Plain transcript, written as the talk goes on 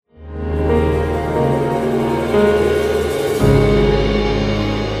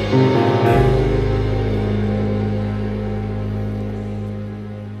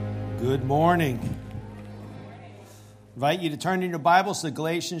Invite you to turn in your Bibles to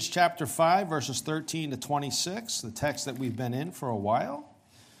Galatians chapter 5, verses 13 to 26, the text that we've been in for a while.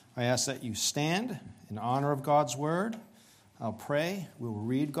 I ask that you stand in honor of God's word. I'll pray. We'll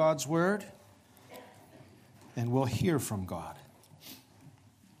read God's word, and we'll hear from God.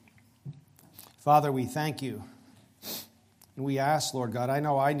 Father, we thank you. And we ask, Lord God, I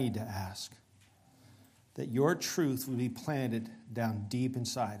know I need to ask, that your truth would be planted down deep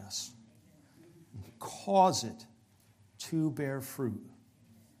inside us. Cause it to bear fruit.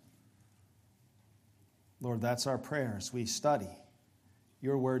 Lord, that's our prayer as we study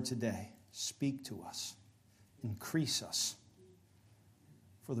your word today. Speak to us. Increase us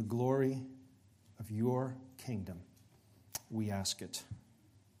for the glory of your kingdom. We ask it.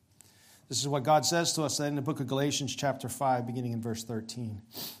 This is what God says to us in the book of Galatians chapter 5, beginning in verse 13.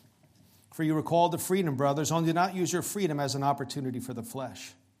 For you were called to freedom, brothers, only do not use your freedom as an opportunity for the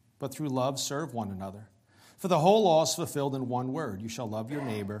flesh, but through love serve one another. For the whole law is fulfilled in one word: you shall love your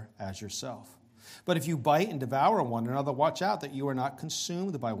neighbor as yourself. But if you bite and devour one another, watch out that you are not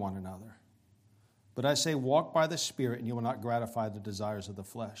consumed by one another. But I say, walk by the Spirit, and you will not gratify the desires of the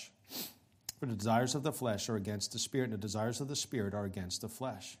flesh. For the desires of the flesh are against the Spirit, and the desires of the Spirit are against the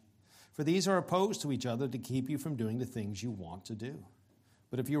flesh. For these are opposed to each other to keep you from doing the things you want to do.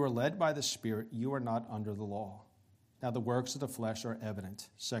 But if you are led by the Spirit, you are not under the law. Now the works of the flesh are evident: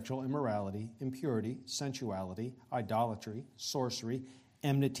 sexual immorality, impurity, sensuality, idolatry, sorcery,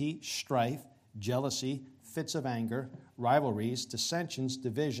 enmity, strife, jealousy, fits of anger, rivalries, dissensions,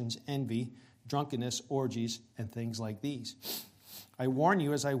 divisions, envy, drunkenness, orgies, and things like these. I warn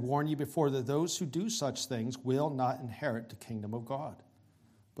you, as I warned you before, that those who do such things will not inherit the kingdom of God.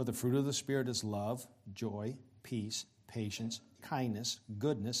 But the fruit of the Spirit is love, joy, peace, patience, kindness,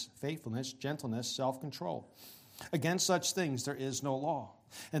 goodness, faithfulness, gentleness, self-control. Against such things there is no law.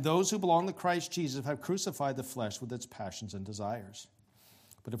 And those who belong to Christ Jesus have crucified the flesh with its passions and desires.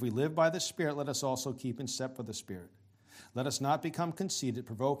 But if we live by the Spirit, let us also keep in step with the Spirit. Let us not become conceited,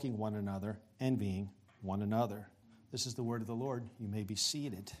 provoking one another, envying one another. This is the word of the Lord. You may be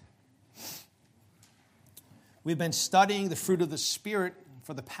seated. We've been studying the fruit of the Spirit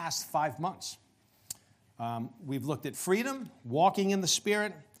for the past 5 months. We've looked at freedom, walking in the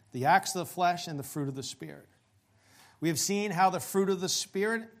Spirit, the acts of the flesh, and the fruit of the Spirit. We have seen how the fruit of the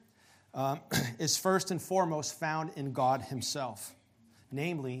Spirit is first and foremost found in God himself,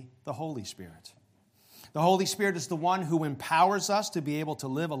 namely the Holy Spirit. The Holy Spirit is the one who empowers us to be able to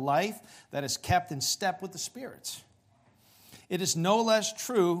live a life that is kept in step with the Spirit. It is no less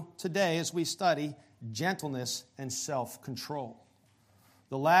true today as we study gentleness and self-control,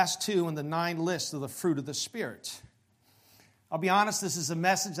 the last two in the 9 lists of the fruit of the Spirit. I'll be honest, this is a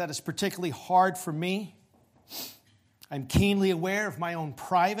message that is particularly hard for me. I'm keenly aware of my own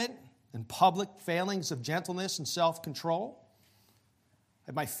private and public failings of gentleness and self-control. I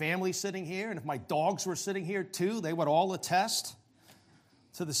have my family sitting here, and if my dogs were sitting here too, they would all attest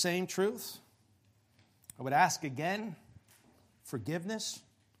to the same truth. I would ask again forgiveness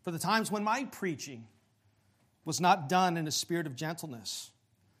for the times when my preaching was not done in a spirit of gentleness,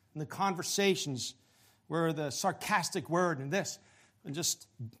 and the conversations where the sarcastic word and this and just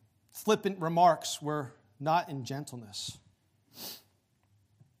flippant remarks were not in gentleness.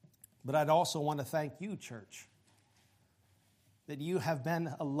 But I'd also want to thank you, church, that you have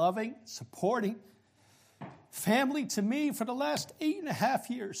been a loving, supporting family to me for the last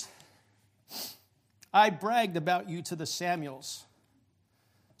 8.5 years. I bragged about you to the Samuels,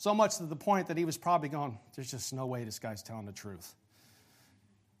 so much to the point that he was probably going, there's just no way this guy's telling the truth.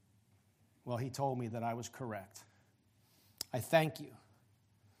 Well, he told me that I was correct. I thank you.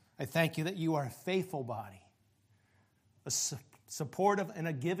 I thank you that you are a faithful body, a supportive and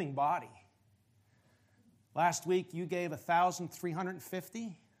a giving body. Last week, you gave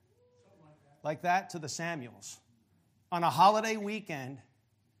 1,350 like that to the Samuels on a holiday weekend,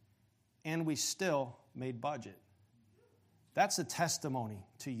 and we still made budget. That's a testimony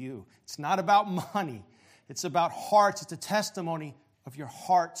to you. It's not about money. It's about hearts. It's a testimony of your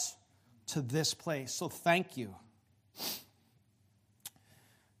hearts to this place. So thank you.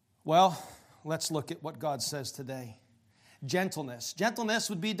 Well, let's look at what God says today. Gentleness. Gentleness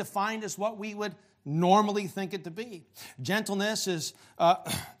would be defined as what we would normally think it to be. Gentleness is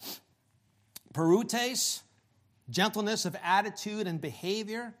peroutes, gentleness of attitude and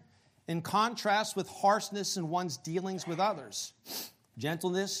behavior, in contrast with harshness in one's dealings with others.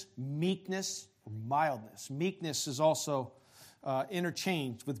 Gentleness, meekness, or mildness. Meekness is also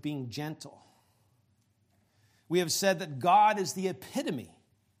interchanged with being gentle. We have said that God is the epitome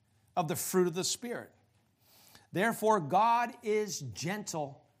of the fruit of the Spirit. Therefore, God is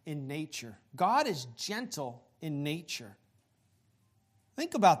gentle in nature. God is gentle in nature.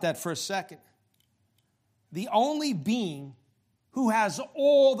 Think about that for a second. The only being who has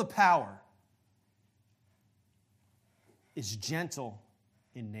all the power is gentle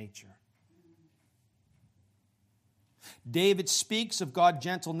in nature. David speaks of God's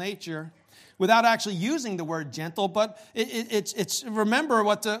gentle nature without actually using the word gentle, but it's remember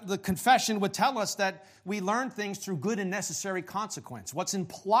what the confession would tell us, that we learn things through good and necessary consequence. What's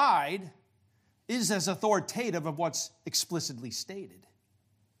implied is as authoritative of what's explicitly stated.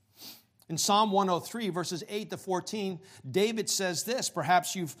 In Psalm 103, verses 8 to 14, David says this.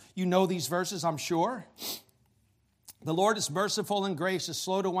 Perhaps you know these verses, I'm sure. The Lord is merciful and gracious,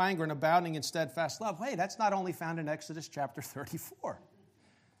 slow to anger and abounding in steadfast love. Hey, that's not only found in Exodus chapter 34.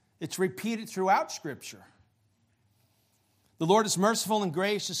 It's repeated throughout Scripture. The Lord is merciful and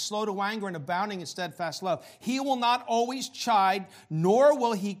gracious, slow to anger and abounding in steadfast love. He will not always chide, nor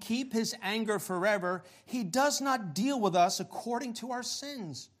will he keep his anger forever. He does not deal with us according to our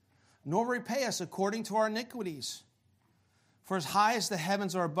sins, nor repay us according to our iniquities. For as high as the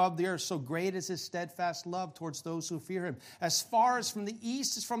heavens are above the earth, so great is his steadfast love towards those who fear him. As far as from the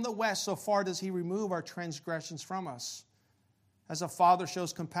east is from the west, so far does he remove our transgressions from us. As a father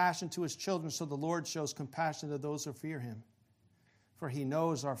shows compassion to his children, so the Lord shows compassion to those who fear him. For he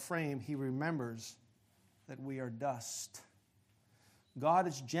knows our frame, he remembers that we are dust. God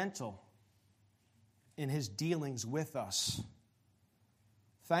is gentle in his dealings with us.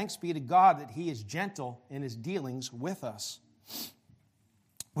 Thanks be to God that he is gentle in his dealings with us.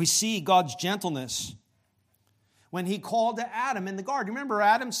 We see God's gentleness when he called to Adam in the garden. Remember,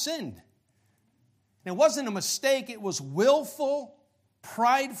 Adam sinned. And it wasn't a mistake. It was willful,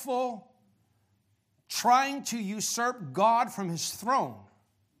 prideful, trying to usurp God from his throne.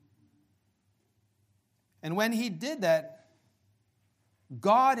 And when he did that,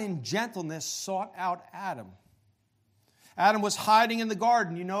 God in gentleness sought out Adam. Adam was hiding in the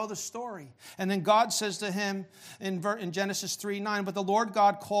garden. You know the story. And then God says to him in Genesis 3:9, but the Lord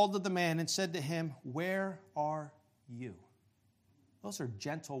God called to the man and said to him, where are you? Those are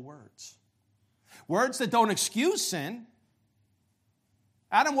gentle words. Words that don't excuse sin.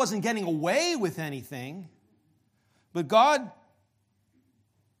 Adam wasn't getting away with anything, but God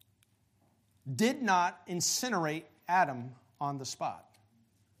did not incinerate Adam on the spot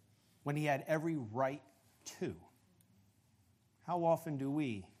when he had every right to. How often do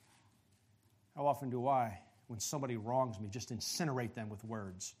I, when somebody wrongs me, just incinerate them with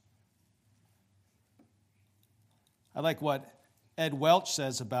words? I like what Ed Welch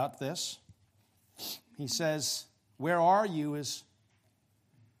says about this. He says, where are you is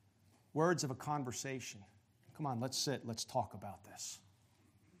words of a conversation. Come on, let's sit, let's talk about this.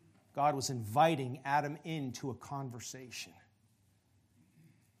 God was inviting Adam into a conversation.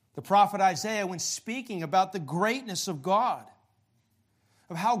 The prophet Isaiah, when speaking about the greatness of God,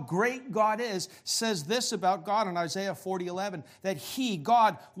 of how great God is, says this about God in Isaiah 40:11, that he,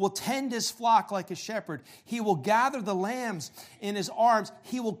 God, will tend his flock like a shepherd. He will gather the lambs in his arms.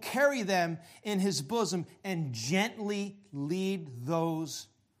 He will carry them in his bosom and gently lead those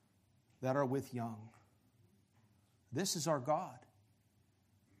that are with young. This is our God.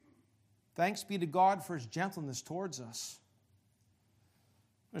 Thanks be to God for his gentleness towards us.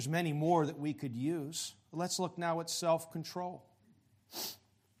 There's many more that we could use. Let's look now at self-control.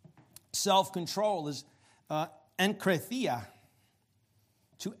 Self-control is enkratheia,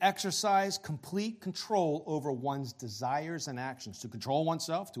 to exercise complete control over one's desires and actions. To control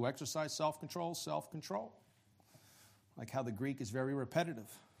oneself, to exercise self-control, self-control. Like how the Greek is very repetitive.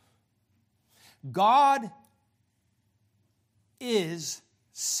 God is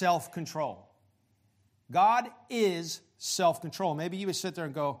self-control. God is self-control. Maybe you would sit there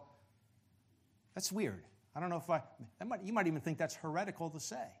and go, that's weird. I don't know if you might even think that's heretical to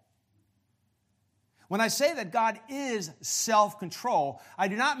say. When I say that God is self-control, I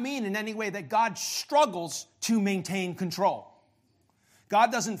do not mean in any way that God struggles to maintain control.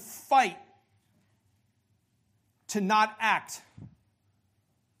 God doesn't fight to not act.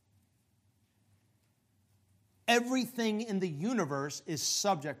 Everything in the universe is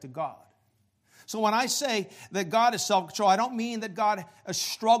subject to God. So when I say that God is self-control, I don't mean that God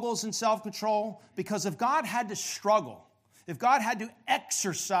struggles in self-control, because if God had to struggle, if God had to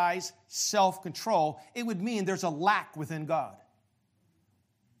exercise self-control, it would mean there's a lack within God.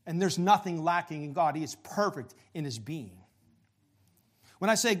 And there's nothing lacking in God. He is perfect in his being. When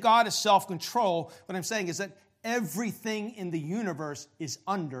I say God is self-control, what I'm saying is that everything in the universe is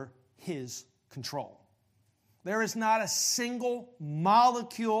under his control. There is not a single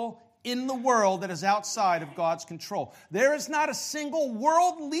molecule in the world that is outside of God's control. There is not a single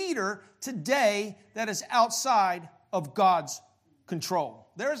world leader today that is outside of God's control.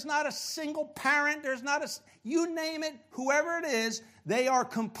 There is not a single parent, you name it, whoever it is, they are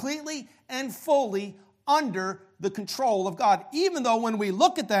completely and fully under the control of God. Even though when we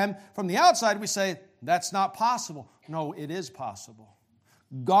look at them from the outside, we say, that's not possible. No, it is possible.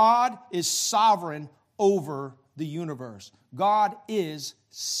 God is sovereign over the universe. God is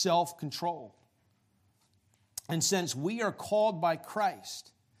self-controlled. And since we are called by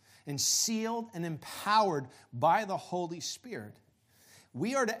Christ and sealed and empowered by the Holy Spirit,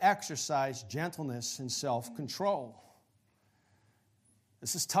 we are to exercise gentleness and self-control.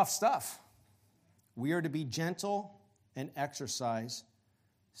 This is tough stuff. We are to be gentle and exercise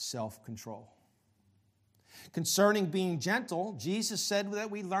self-control. Concerning being gentle, Jesus said that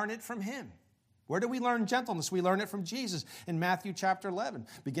we learn it from Him. Where do we learn gentleness? We learn it from Jesus. In Matthew chapter 11,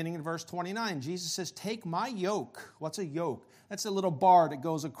 beginning in verse 29, Jesus says, take my yoke. What's a yoke? That's a little bar that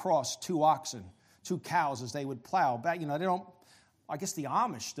goes across two oxen, two cows as they would plow. Back, they don't, I guess the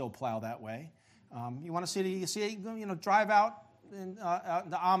Amish still plow that way. You want to drive out in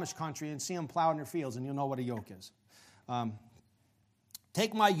the Amish country and see them plow in their fields, and you'll know what a yoke is.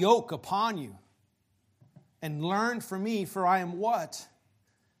 Take my yoke upon you and learn from me, for I am what?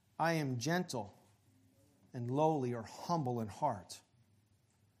 I am gentle and lowly or humble in heart,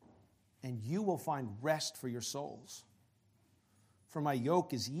 and you will find rest for your souls. For my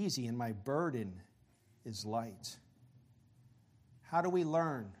yoke is easy and my burden is light. How do we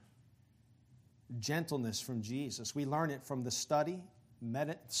learn gentleness from Jesus? We learn it from the study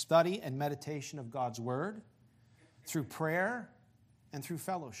and meditation of God's Word, through prayer, and through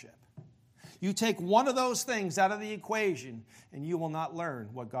fellowship. You take one of those things out of the equation, and you will not learn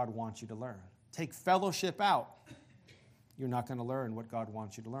what God wants you to learn. Take fellowship out, you're not going to learn what God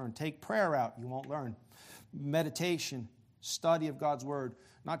wants you to learn. Take prayer out, you won't learn. Meditation, study of God's Word,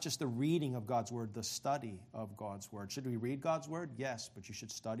 not just the reading of God's Word, the study of God's Word. Should we read God's Word? Yes, but you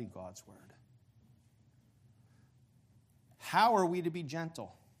should study God's Word. How are we to be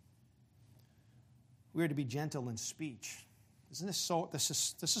gentle? We are to be gentle in speech. Isn't this so? This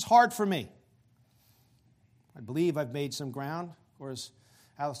is hard for me. I believe I've made some ground, or as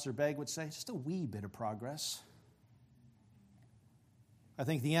Alistair Begg would say, just a wee bit of progress. I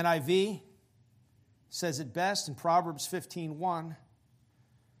think the NIV says it best in Proverbs 15:1.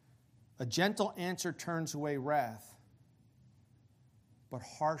 A gentle answer turns away wrath, but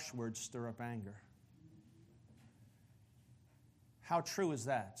harsh words stir up anger. How true is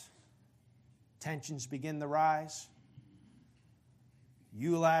that? Tensions begin to rise.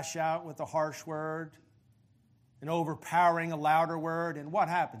 You lash out with a harsh word, an overpowering, a louder word, and what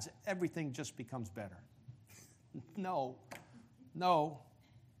happens? Everything just becomes better. No.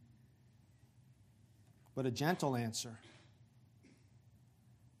 But a gentle answer,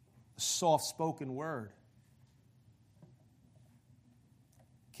 a soft-spoken word,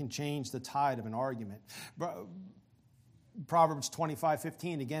 can change the tide of an argument. Proverbs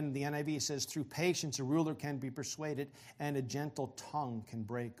 25:15, again, the NIV says, through patience a ruler can be persuaded, and a gentle tongue can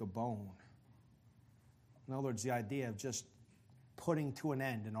break a bone. In other words, the idea of just putting to an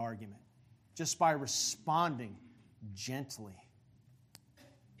end an argument, just by responding gently,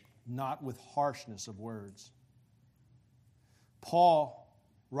 not with harshness of words. Paul,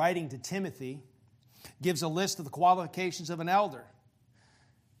 writing to Timothy, gives a list of the qualifications of an elder.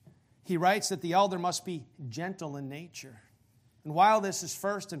 He writes that the elder must be gentle in nature. And while this is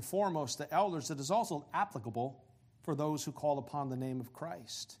first and foremost to elders, it is also applicable for those who call upon the name of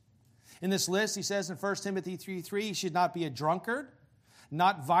Christ. In this list, he says in 1 Timothy 3:3, he should not be a drunkard,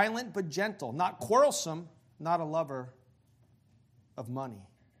 not violent but gentle, not quarrelsome, not a lover of money.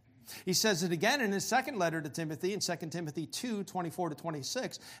 He says it again in his second letter to Timothy in 2 Timothy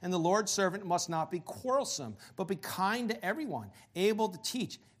 2:24-26, and the Lord's servant must not be quarrelsome, but be kind to everyone, able to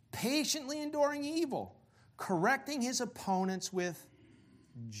teach, patiently enduring evil, correcting his opponents with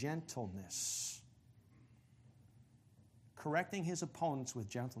gentleness. Correcting his opponents with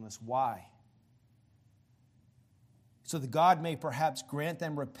gentleness. Why? So that God may perhaps grant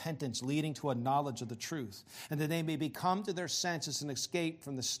them repentance leading to a knowledge of the truth, and that they may become to their senses and escape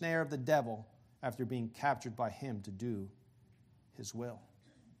from the snare of the devil after being captured by him to do his will.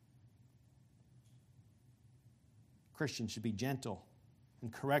 Christians should be gentle in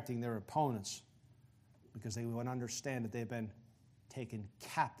correcting their opponents because they would understand that they've been taken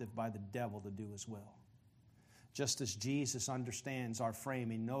captive by the devil to do his will. Just as Jesus understands our frame,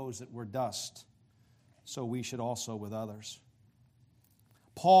 he knows that we're dust, so we should also with others.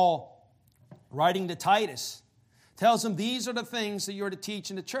 Paul, writing to Titus Tells them these are the things that you're to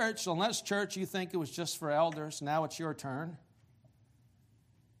teach in the church. So unless, church, you think it was just for elders, now it's your turn.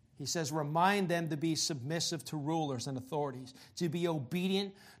 He says, remind them to be submissive to rulers and authorities, to be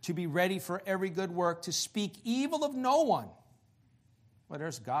obedient, to be ready for every good work, to speak evil of no one. Well,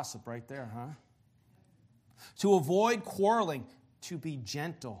 there's gossip right there, huh? To avoid quarreling, to be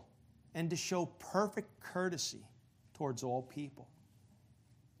gentle, and to show perfect courtesy towards all people.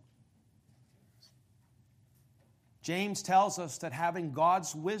 James tells us that having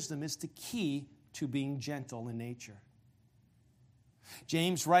God's wisdom is the key to being gentle in nature.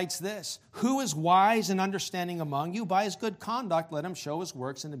 James writes this, who is wise and understanding among you? By his good conduct, let him show his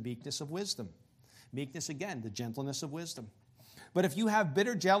works in the meekness of wisdom. Meekness, again, the gentleness of wisdom. But if you have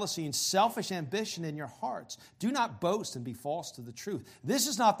bitter jealousy and selfish ambition in your hearts, do not boast and be false to the truth. This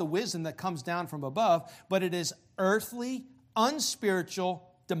is not the wisdom that comes down from above, but it is earthly, unspiritual,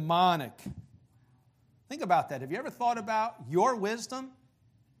 demonic. Think about that. Have you ever thought about your wisdom?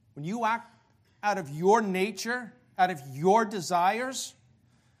 When you act out of your nature, out of your desires?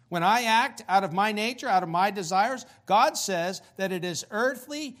 When I act out of my nature, out of my desires, God says that it is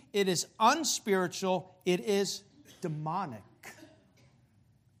earthly, it is unspiritual, it is demonic.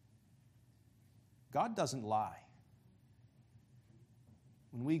 God doesn't lie.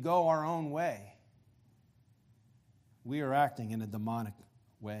 When we go our own way, we are acting in a demonic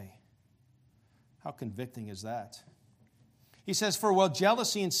way. How convicting is that? He says, for while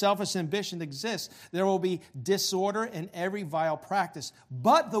jealousy and selfish ambition exist, there will be disorder in every vile practice.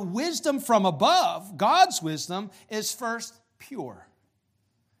 But the wisdom from above, God's wisdom, is first pure.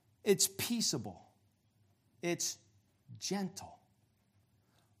 It's peaceable. It's gentle.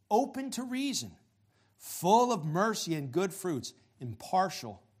 Open to reason. Full of mercy and good fruits.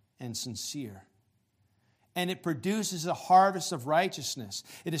 Impartial and sincere. And it produces a harvest of righteousness.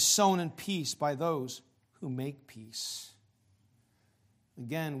 It is sown in peace by those who make peace.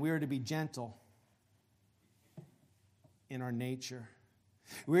 Again, we are to be gentle in our nature.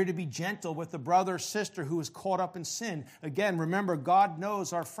 We are to be gentle with the brother or sister who is caught up in sin. Again, remember, God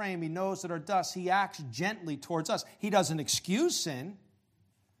knows our frame. He knows that our dust. He acts gently towards us. He doesn't excuse sin,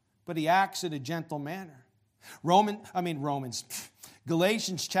 but he acts in a gentle manner.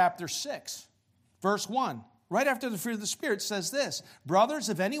 Galatians chapter 6, verse 1. Right after the fruit of the Spirit says this, brothers,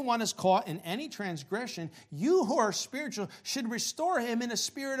 if anyone is caught in any transgression, you who are spiritual should restore him in a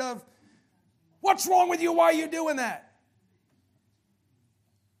spirit of, what's wrong with you? Why are you doing that?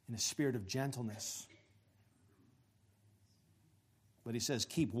 In a spirit of gentleness. But he says,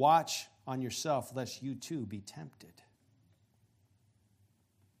 keep watch on yourself, lest you too be tempted.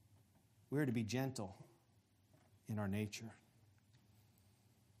 We're to be gentle in our nature.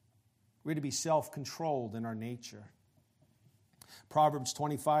 We're to be self-controlled in our nature. Proverbs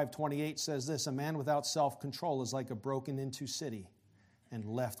 25:28 says this, a man without self-control is like a broken into city and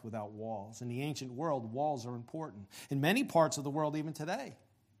left without walls. In the ancient world, walls are important. In many parts of the world, even today,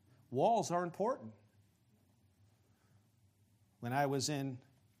 walls are important. When I was in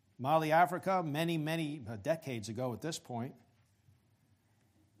Mali, Africa, many decades ago at this point,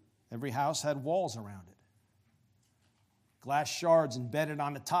 every house had walls around it. Glass shards embedded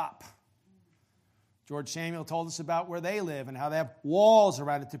on the top. George Samuel told us about where they live and how they have walls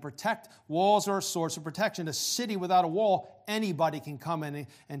around it to protect. Walls are a source of protection. A city without a wall, anybody can come in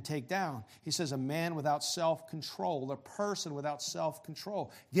and take down. He says a man without self-control, a person without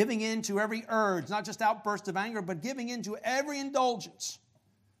self-control, giving in to every urge, not just outburst of anger, but giving in to every indulgence,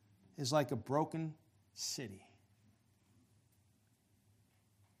 is like a broken city.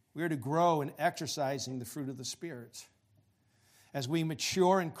 We are to grow in exercising the fruit of the Spirit. As we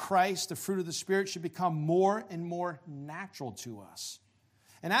mature in Christ, the fruit of the Spirit should become more and more natural to us.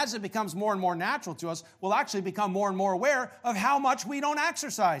 And as it becomes more and more natural to us, we'll actually become more and more aware of how much we don't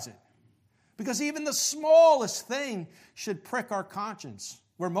exercise it. Because even the smallest thing should prick our conscience,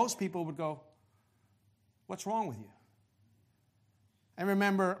 where most people would go, what's wrong with you? I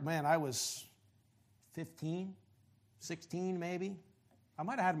remember, I was 15, 16 maybe. I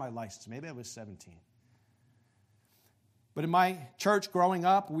might have had my license. Maybe I was 17. But in my church growing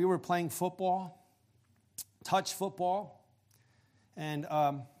up, we were playing football, touch football, and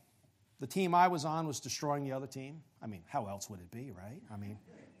the team I was on was destroying the other team. How else would it be, right?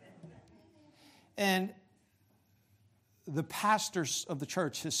 And the pastor of the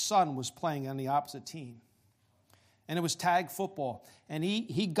church, his son was playing on the opposite team. And it was tag football. And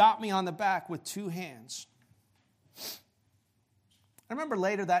he got me on the back with two hands. I remember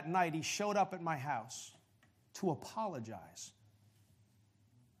later that night, he showed up at my house to apologize.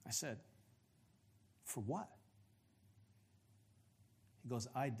 I said, for what? He goes,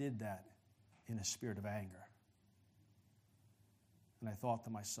 I did that in a spirit of anger. And I thought to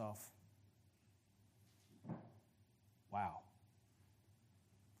myself, wow.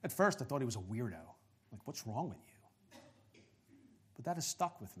 At first, I thought he was a weirdo. Like, what's wrong with you? But that has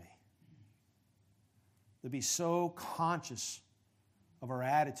stuck with me. To be so conscious of our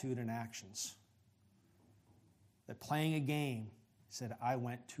attitude and actions that playing a game said, I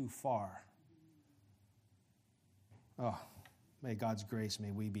went too far. Oh, may God's grace,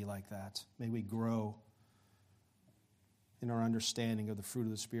 may we be like that. May we grow in our understanding of the fruit of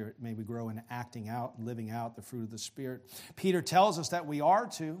the Spirit. May we grow in acting out and living out the fruit of the Spirit. Peter tells us that we are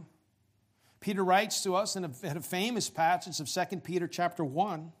to. Peter writes to us in a famous passage of 2 Peter chapter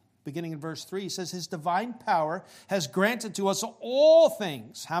 1, beginning in verse 3. He says, His divine power has granted to us all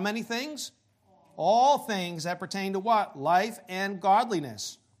things. How many things? All things that pertain to what? Life and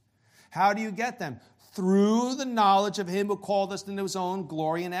godliness. How do you get them? Through the knowledge of Him who called us into His own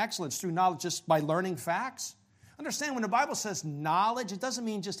glory and excellence. Through knowledge, just by learning facts. Understand, when the Bible says knowledge, it doesn't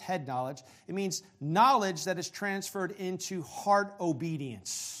mean just head knowledge. It means knowledge that is transferred into heart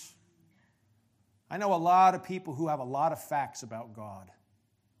obedience. I know a lot of people who have a lot of facts about God.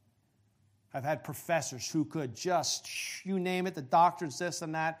 I've had professors who could just, you name it, the doctors, this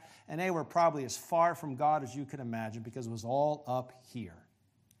and that, and they were probably as far from God as you could imagine because it was all up here.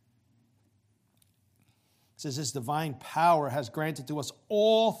 It says, His divine power has granted to us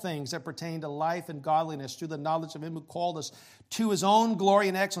all things that pertain to life and godliness through the knowledge of Him who called us to His own glory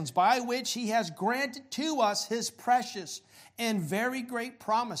and excellence, by which He has granted to us His precious and very great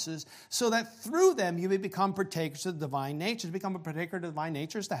promises, so that through them you may become partakers of the divine nature. To become a partaker of the divine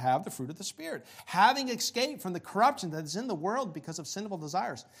nature is to have the fruit of the Spirit, having escaped from the corruption that is in the world because of sinful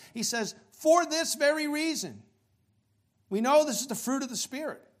desires. He says, for this very reason, we know this is the fruit of the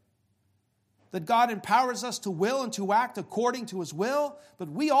Spirit, that God empowers us to will and to act according to His will, but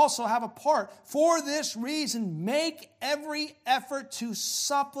we also have a part. For this reason, make every effort to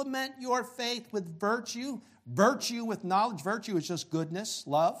supplement your faith with virtue. Virtue with knowledge. Virtue is just goodness,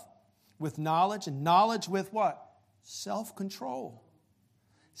 love, with knowledge. And knowledge with what? Self-control.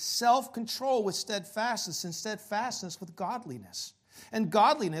 Self-control with steadfastness, and steadfastness with godliness. And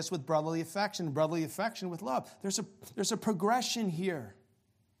godliness with brotherly affection, and brotherly affection with love. There's a progression here.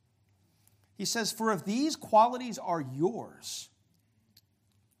 He says, for if these qualities are yours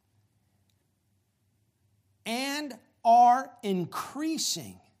and are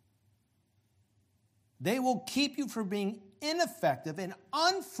increasing, they will keep you from being ineffective and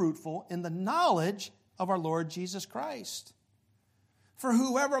unfruitful in the knowledge of our Lord Jesus Christ. For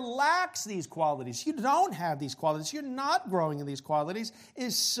whoever lacks these qualities, you don't have these qualities, you're not growing in these qualities,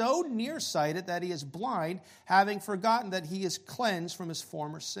 is so nearsighted that he is blind, having forgotten that he is cleansed from his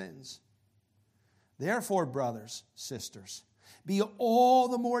former sins. Therefore, brothers, sisters, be all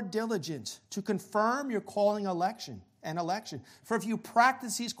the more diligent to confirm your calling and election. For if you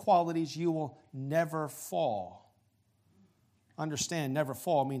practice these qualities, you will never fall. Understand, never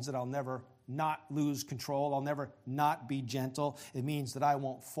fall means that I'll never not lose control. I'll never not be gentle. It means that I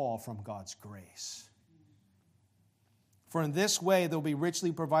won't fall from God's grace. For in this way, there will be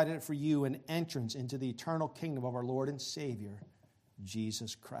richly provided for you an entrance into the eternal kingdom of our Lord and Savior,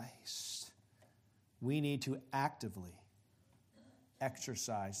 Jesus Christ. We need to actively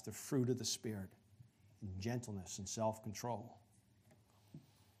exercise the fruit of the Spirit in gentleness and self-control.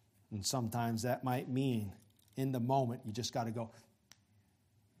 And sometimes that might mean, in the moment, you just got to go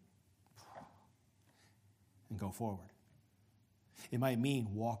and go forward. It might mean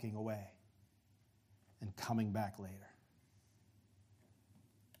walking away and coming back later.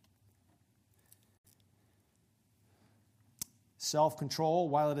 Self-control,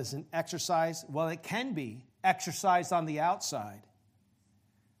 while it is an exercise, well, it can be exercised on the outside,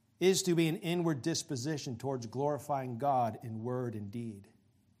 is to be an inward disposition towards glorifying God in word and deed.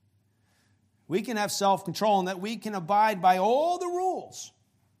 We can have self-control in that we can abide by all the rules.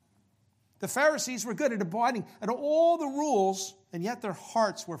 The Pharisees were good at abiding at all the rules, and yet their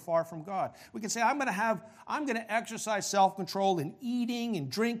hearts were far from God. We can say, I'm going to exercise self-control in eating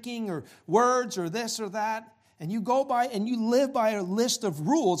and drinking or words or this or that. And you go by and you live by a list of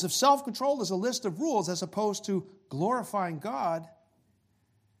rules. If self-control is a list of rules as opposed to glorifying God,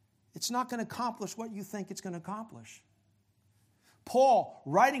 it's not going to accomplish what you think it's going to accomplish. Paul,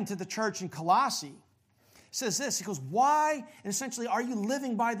 writing to the church in Colossae, says this. He goes, why, and essentially, are you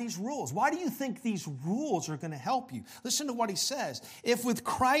living by these rules? Why do you think these rules are going to help you? Listen to what he says. If with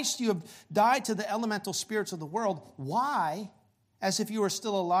Christ you have died to the elemental spirits of the world, why, as if you were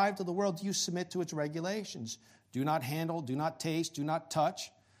still alive to the world, do you submit to its regulations? Do not handle, do not taste, do not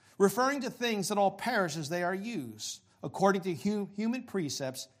touch, referring to things that all perish as they are used, according to human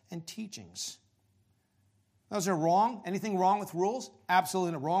precepts and teachings. Those are wrong. Anything wrong with rules?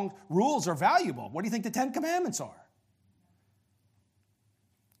 Absolutely not wrong. Rules are valuable. What do you think the Ten Commandments are?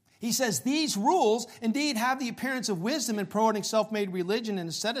 He says, these rules indeed have the appearance of wisdom in promoting self-made religion and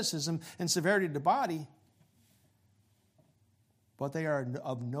asceticism and severity of the body, but they are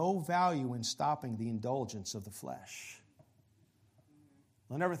of no value in stopping the indulgence of the flesh.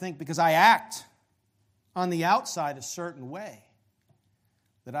 I'll never think because I act on the outside a certain way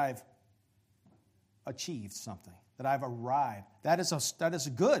that I've achieved something, that I've arrived. That is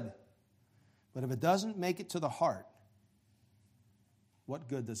good. But if it doesn't make it to the heart, what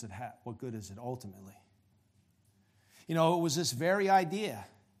good does it have? What good is it ultimately? You know, it was this very idea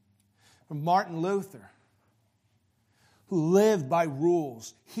from Martin Luther, who lived by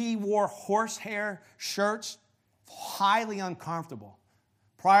rules. He wore horsehair shirts, highly uncomfortable.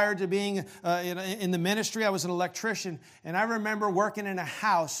 Prior to being in the ministry, I was an electrician, and I remember working in a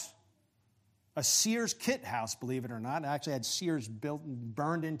house, a Sears kit house, believe it or not. I actually had Sears built and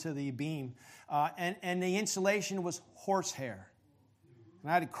burned into the beam, and the insulation was horsehair. And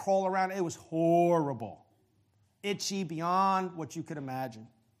I had to crawl around. It was horrible. Itchy beyond what you could imagine.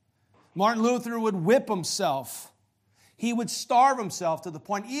 Martin Luther would whip himself. He would starve himself to the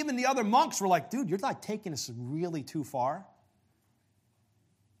point, even the other monks were like, dude, you're like taking this really too far.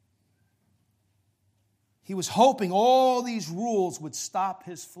 He was hoping all these rules would stop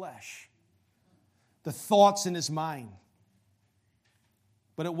his flesh, the thoughts in his mind.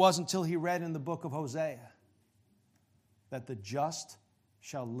 But it wasn't until he read in the book of Hosea that the just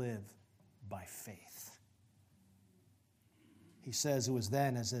shall live by faith. He says it was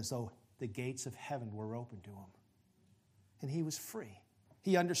then as though the gates of heaven were open to him. And he was free.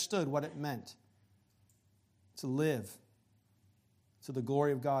 He understood what it meant to live to the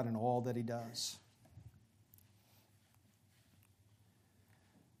glory of God in all that he does.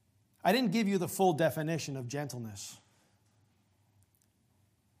 I didn't give you the full definition of gentleness.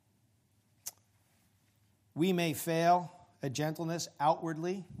 We may fail at gentleness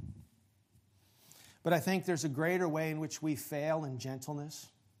outwardly, but I think there's a greater way in which we fail in gentleness.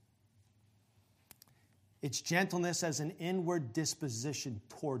 It's gentleness as an inward disposition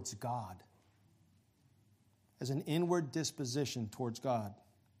towards God. As an inward disposition towards God.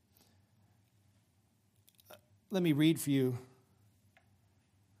 Let me read for you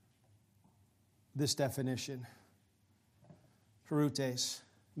this definition. Peroutes,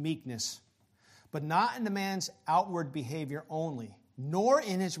 meekness, but not in the man's outward behavior only, nor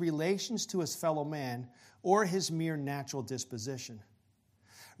in his relations to his fellow man or his mere natural disposition.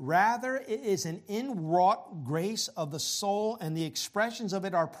 Rather, it is an inwrought grace of the soul, and the expressions of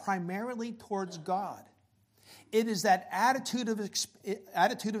it are primarily towards God. It is that attitude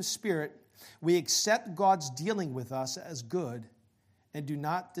of spirit. We accept God's dealing with us as good and do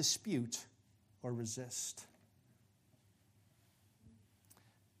not dispute or resist.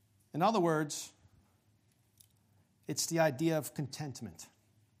 In other words, it's the idea of contentment,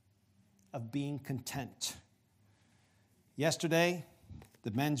 of being content. Yesterday,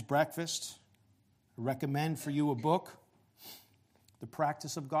 the men's breakfast, I recommend for you a book, The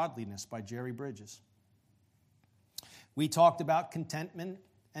Practice of Godliness by Jerry Bridges. We talked about contentment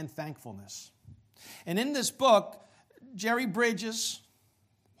and thankfulness. And in this book, Jerry Bridges,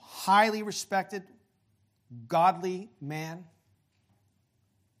 highly respected, godly man,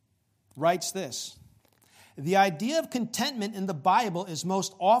 writes this: the idea of contentment in the Bible is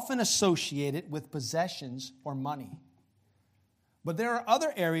most often associated with possessions or money. But there are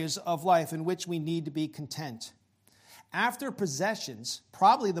other areas of life in which we need to be content. After possessions,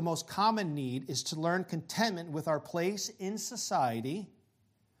 probably the most common need is to learn contentment with our place in society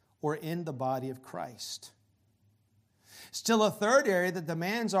or in the body of Christ. Still, a third area that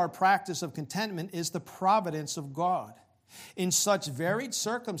demands our practice of contentment is the providence of God in such varied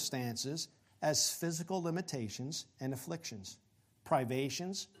circumstances as physical limitations and afflictions,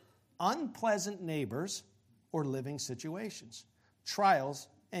 privations, unpleasant neighbors, or living situations, trials,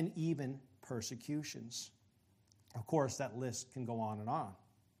 and even persecutions. Of course, that list can go on and on.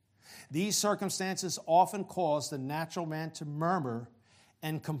 These circumstances often cause the natural man to murmur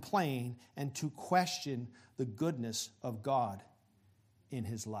and complain and to question the goodness of God in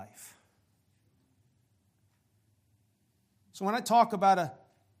his life. So when I talk about a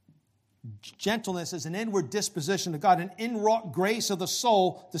gentleness as an inward disposition to God, an inwrought grace of the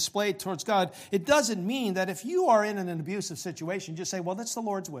soul displayed towards God, it doesn't mean that if you are in an abusive situation, just say, well, that's the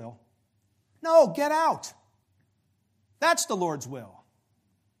Lord's will. No, get out. That's the Lord's will.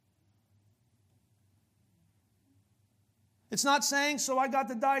 It's not saying, so I got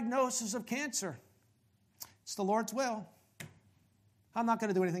the diagnosis of cancer. It's the Lord's will. I'm not going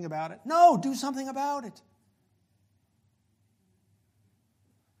to do anything about it. No, do something about it.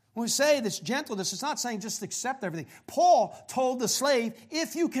 When we say this gentleness, it's not saying just accept everything. Paul told the slave,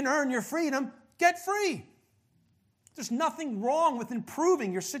 if you can earn your freedom, get free. There's nothing wrong with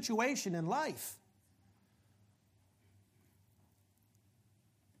improving your situation in life.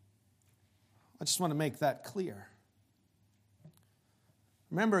 I just want to make that clear.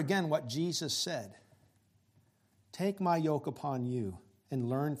 Remember again what Jesus said. Take my yoke upon you and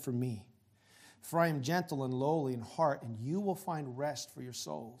learn from me. For I am gentle and lowly in heart, and you will find rest for your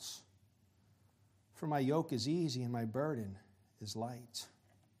souls. For my yoke is easy and my burden is light.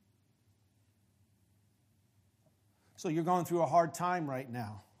 So you're going through a hard time right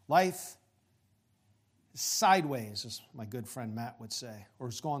now. Life is sideways, as my good friend Matt would say, or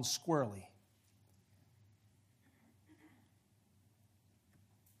it's gone squirrely.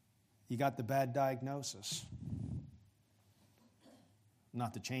 You got the bad diagnosis.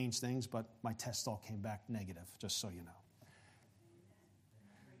 Not to change things, but my test all came back negative, just so you know.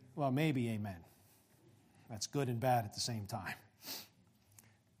 Well, maybe amen. That's good and bad at the same time.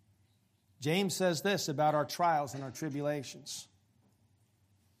 James says this about our trials and our tribulations.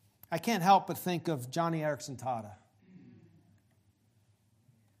 I can't help but think of Johnny Erickson Tada.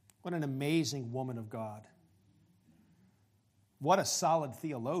 What an amazing woman of God. What a solid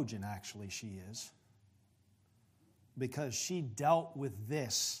theologian, actually, she is. Because she dealt with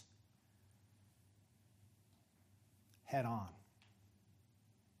this head on.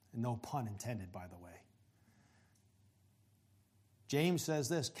 And no pun intended, by the way. James says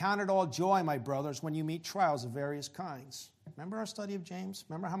this, count it all joy, my brothers, when you meet trials of various kinds. Remember our study of James?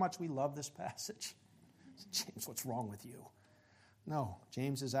 Remember how much we love this passage? James, what's wrong with you? No,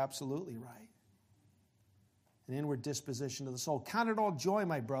 James is absolutely right. An inward disposition of the soul. Count it all joy,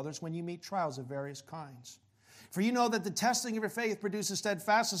 my brothers, when you meet trials of various kinds. For you know that the testing of your faith produces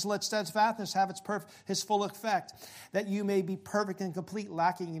steadfastness. Let steadfastness have its full effect, that you may be perfect and complete,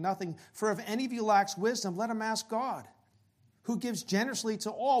 lacking in nothing. For if any of you lacks wisdom, let him ask God, who gives generously to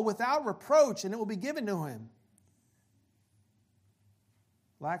all without reproach, and it will be given to him.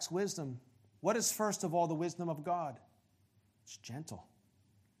 Lacks wisdom. What is first of all the wisdom of God? It's gentle.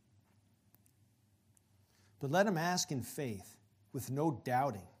 But let him ask in faith, with no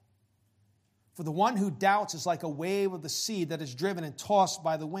doubting. For the one who doubts is like a wave of the sea that is driven and tossed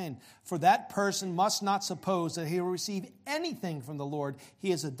by the wind. For that person must not suppose that he will receive anything from the Lord.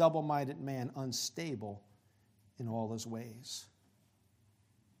 He is a double-minded man, unstable in all his ways.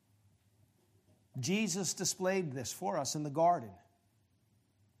 Jesus displayed this for us in the garden.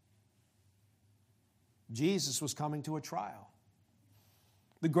 Jesus was coming to a trial.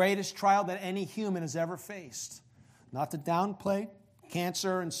 The greatest trial that any human has ever faced. Not to downplay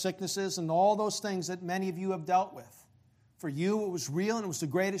cancer and sicknesses and all those things that many of you have dealt with. For you, it was real and it was the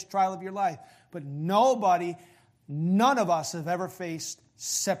greatest trial of your life. But none of us have ever faced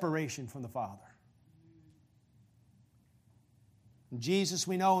separation from the Father. Jesus,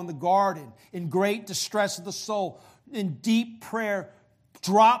 we know, in the garden, in great distress of the soul, in deep prayer,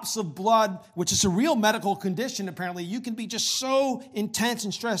 drops of blood, which is a real medical condition apparently. You can be just so intense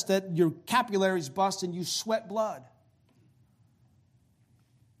and stressed that your capillaries bust and you sweat blood.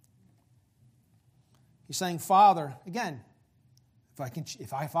 He's saying, Father, again,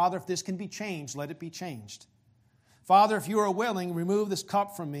 if this can be changed, let it be changed. Father, if you are willing, remove this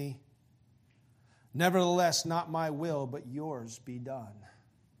cup from me. Nevertheless, not my will, but yours be done.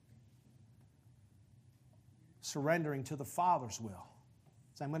 Surrendering to the Father's will.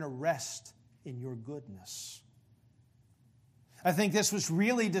 So I'm going to rest in your goodness. I think this was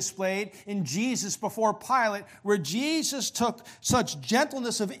really displayed in Jesus before Pilate, where Jesus took such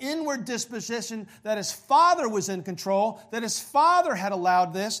gentleness of inward disposition that his Father was in control, that his Father had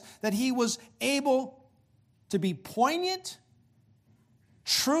allowed this, that he was able to be poignant,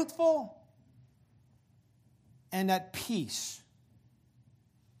 truthful, and at peace.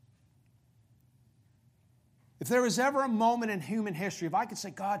 If there was ever a moment in human history, if I could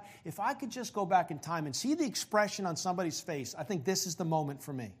say, God, if I could just go back in time and see the expression on somebody's face, I think this is the moment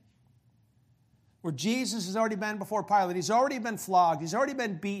for me. Where Jesus has already been before Pilate. He's already been flogged. He's already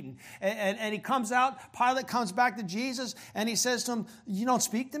been beaten. And he comes out. Pilate comes back to Jesus and he says to him, you don't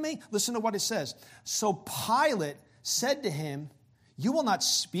speak to me? Listen to what it says. So Pilate said to him, you will not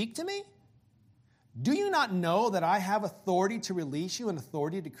speak to me? Do you not know that I have authority to release you and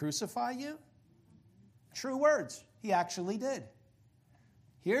authority to crucify you? True words. He actually did.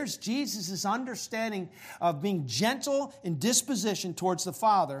 Here's Jesus' understanding of being gentle in disposition towards the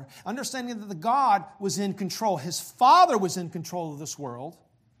Father, understanding that the God was in control. His Father was in control of this world.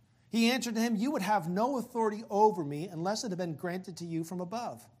 He answered to him, you would have no authority over me unless it had been granted to you from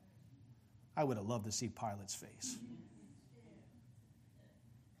above. I would have loved to see Pilate's face.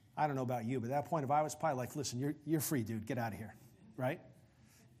 I don't know about you, but at that point, if I was probably like, listen, you're free, dude. Get out of here. Right?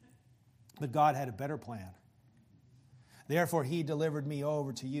 But God had a better plan. Therefore, he delivered me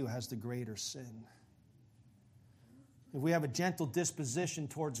over to you as the greater sin. If we have a gentle disposition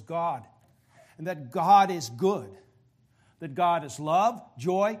towards God, and that God is good, that God is love,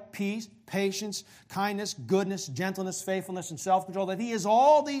 joy, peace, patience, kindness, goodness, gentleness, faithfulness, and self-control, that he is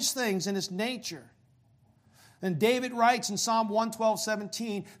all these things in his nature. And David writes in Psalm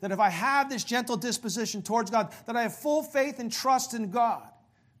 112:17 that if I have this gentle disposition towards God, that I have full faith and trust in God.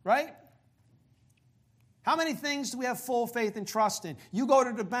 Right? How many things do we have full faith and trust in? You go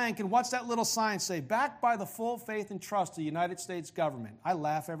to the bank, and what's that little sign say? Backed by the full faith and trust of the United States government. I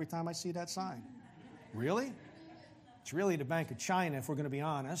laugh every time I see that sign. Really? It's really the Bank of China, if we're going to be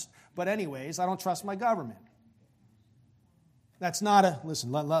honest. But anyways, I don't trust my government. That's not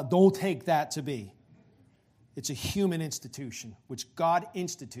listen, don't take that to be. It's a human institution, which God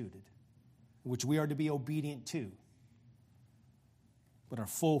instituted, which we are to be obedient to. But our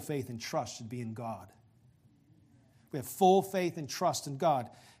full faith and trust should be in God. We have full faith and trust in God.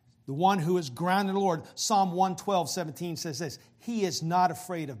 The one who is grounded in the Lord, Psalm 112:17 says this, he is not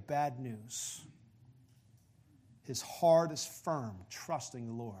afraid of bad news. His heart is firm, trusting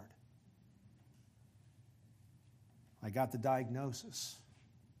the Lord. I got the diagnosis.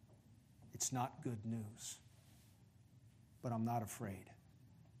 It's not good news. But I'm not afraid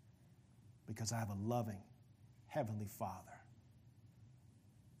because I have a loving Heavenly Father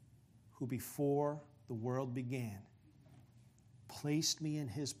who before the world began placed me in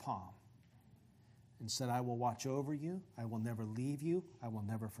his palm and said, I will watch over you. I will never leave you. I will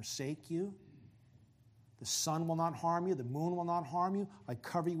never forsake you. The sun will not harm you. The moon will not harm you. I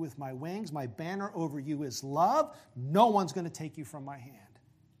cover you with my wings. My banner over you is love. No one's going to take you from my hand.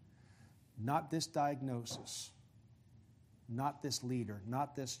 Not this diagnosis. Not this leader.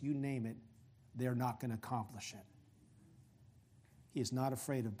 Not this, you name it. They're not going to accomplish it. He is not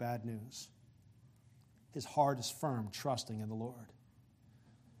afraid of bad news. His heart is firm, trusting in the Lord.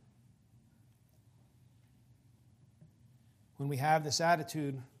 When we have this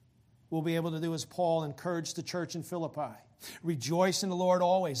attitude, we'll be able to do as Paul encouraged the church in Philippi. Rejoice in the Lord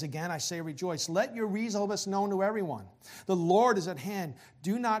always. Again, I say rejoice. Let your reasonableness known to everyone. The Lord is at hand.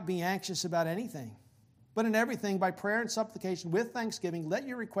 Do not be anxious about anything, but in everything, by prayer and supplication, with thanksgiving, let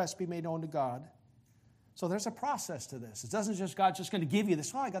your requests be made known to God. So there's a process to this. It doesn't just, God's just going to give you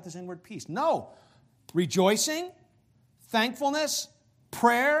this, I got this inward peace. No. Rejoicing, thankfulness,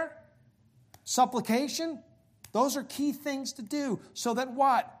 prayer, supplication, those are key things to do. So that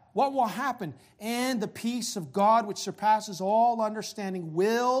what? What will happen? And the peace of God, which surpasses all understanding,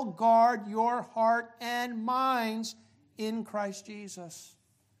 will guard your heart and minds in Christ Jesus.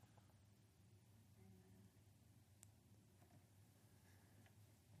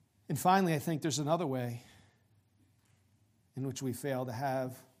 And finally, I think there's another way in which we fail to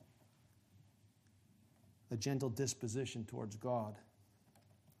have a gentle disposition towards God.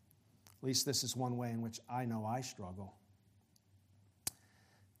 At least this is one way in which I know I struggle.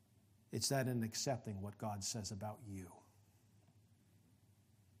 It's that in accepting what God says about you.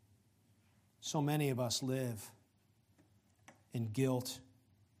 So many of us live in guilt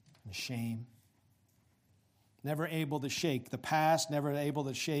and shame. Never able to shake the past, never able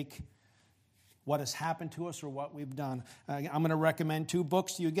to shake what has happened to us or what we've done. I'm going to recommend 2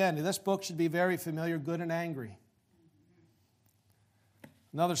 books to you again. This book should be very familiar, Good and Angry.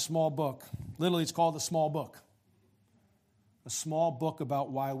 Another small book. Literally, it's called The Small Book. A small book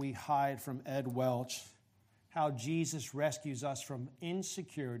about why we hide from Ed Welch, how Jesus rescues us from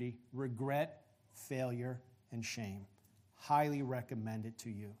insecurity, regret, failure, and shame. Highly recommend it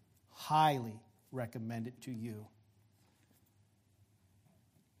to you. Highly recommend it to you.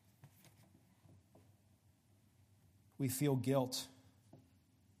 We feel guilt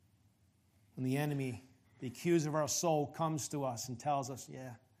when the enemy, the accuser of our soul, comes to us and tells us,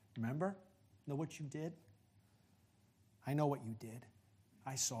 yeah, remember? Know what you did? I know what you did.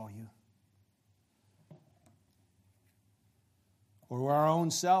 I saw you. Or our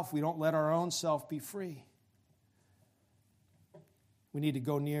own self, we don't let our own self be free. We need to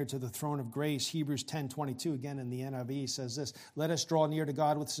go near to the throne of grace. Hebrews 10:22, again in the NIV, says this: let us draw near to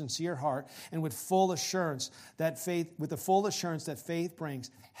God with sincere heart and with the full assurance that faith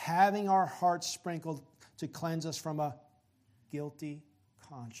brings, having our hearts sprinkled to cleanse us from a guilty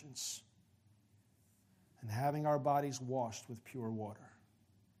conscience, and having our bodies washed with pure water.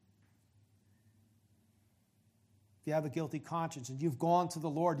 If you have a guilty conscience and you've gone to the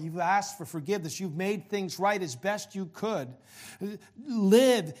Lord, you've asked for forgiveness, you've made things right as best you could,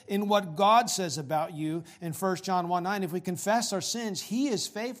 live in what God says about you in 1 John 1:9. If we confess our sins, He is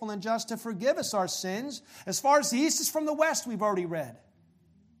faithful and just to forgive us our sins. As far as the east is from the west, we've already read.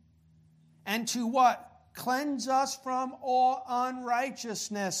 And to what? Cleanse us from all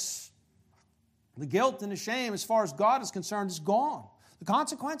unrighteousness. The guilt and the shame, as far as God is concerned, is gone. The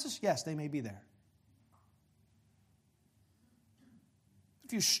consequences, yes, they may be there.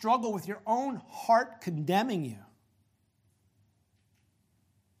 If you struggle with your own heart condemning you,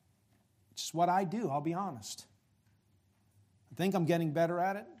 which is what I do, I'll be honest. I think I'm getting better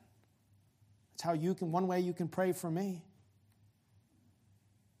at it. That's how one way you can pray for me.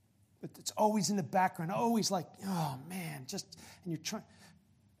 But it's always in the background, always like, oh man, and you're trying.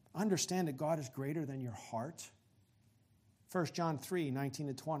 Understand that God is greater than your heart. 1 John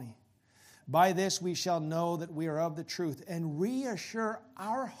 3:19-20. By this we shall know that we are of the truth and reassure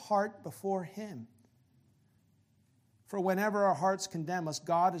our heart before Him. For whenever our hearts condemn us,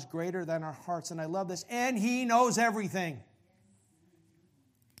 God is greater than our hearts. And I love this. And He knows everything.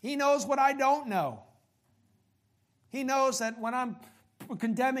 He knows what I don't know. He knows that when I'm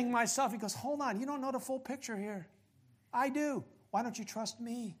condemning myself, He goes, hold on, you don't know the full picture here. I do. Why don't you trust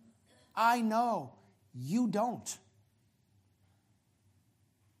me? I know. You don't.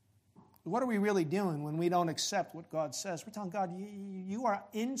 What are we really doing when we don't accept what God says? We're telling God, you are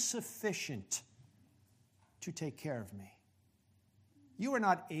insufficient to take care of me. You are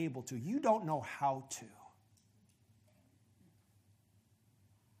not able to. You don't know how to.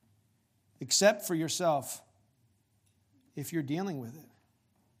 Accept for yourself, if you're dealing with it,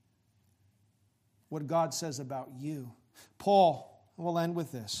 what God says about you. Paul, we'll end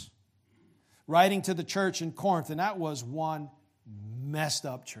with this, writing to the church in Corinth, and that was one messed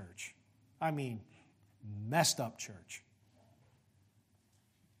up church. I mean, messed up church.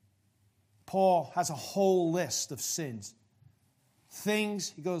 Paul has a whole list of sins. Things,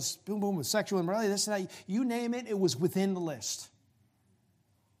 he goes, boom, boom, with sexual immorality, this and that. You name it, it was within the list.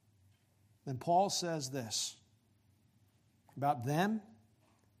 Then Paul says this about them,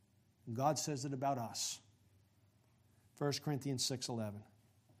 and God says it about us. 1 Corinthians 6:11.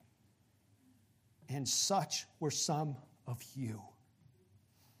 And such were some of you.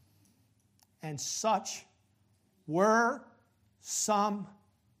 And such were some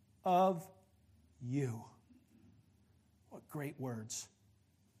of you. What great words.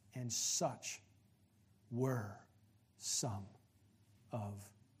 And such were some of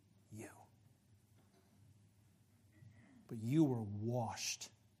you. But you were washed.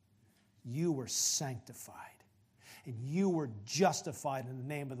 You were sanctified. And you were justified in the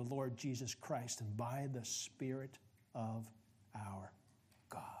name of the Lord Jesus Christ and by the Spirit of our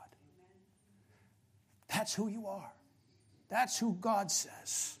God. That's who you are. That's who God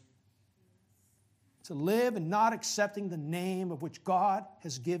says. To live and not accepting the name of which God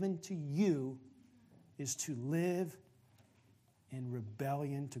has given to you is to live in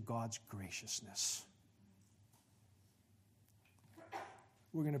rebellion to God's graciousness.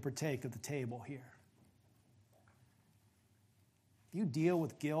 We're going to partake of the table here. You deal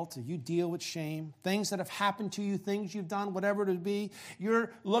with guilt, you deal with shame, things that have happened to you, things you've done, whatever it be.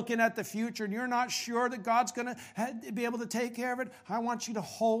 You're looking at the future and you're not sure that God's going to be able to take care of it. I want you to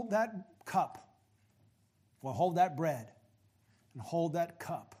hold that cup. Well, hold that bread and hold that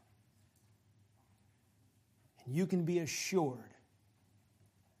cup. And you can be assured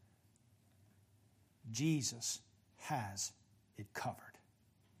Jesus has it covered.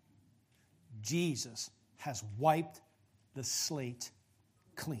 Jesus has wiped the slate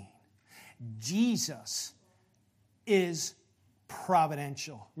clean. Jesus is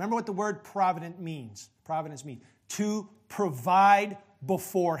providential. Remember what the word providence means. Providence means to provide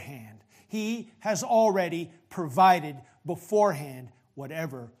beforehand. He has already provided beforehand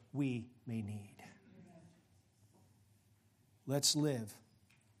whatever we may need. Let's live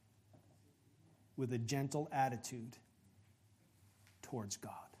with a gentle attitude towards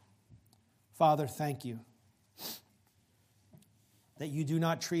God. Father, thank you that you do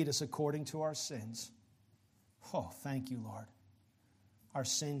not treat us according to our sins. Oh, thank you, Lord. Our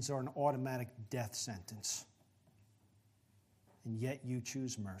sins are an automatic death sentence. And yet you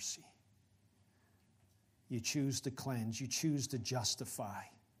choose mercy. You choose to cleanse. You choose to justify.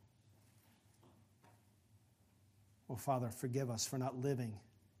 Oh, Father, forgive us for not living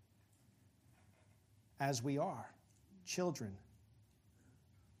as we are, children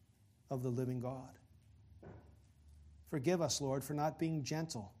of the living God. Forgive us, Lord, for not being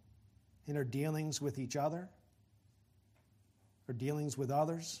gentle in our dealings with each other, or dealings with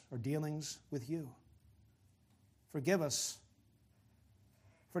others, or dealings with you. Forgive us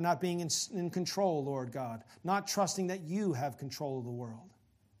for not being in control, Lord God, not trusting that you have control of the world.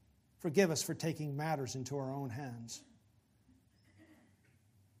 Forgive us for taking matters into our own hands.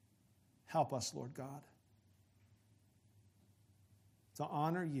 Help us, Lord God, to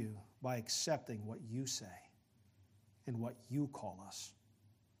honor you by accepting what you say and what you call us,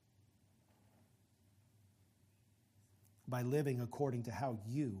 by living according to how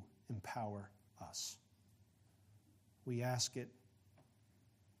you empower us. We ask it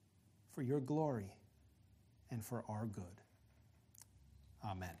for your glory and for our good.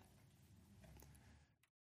 Amen.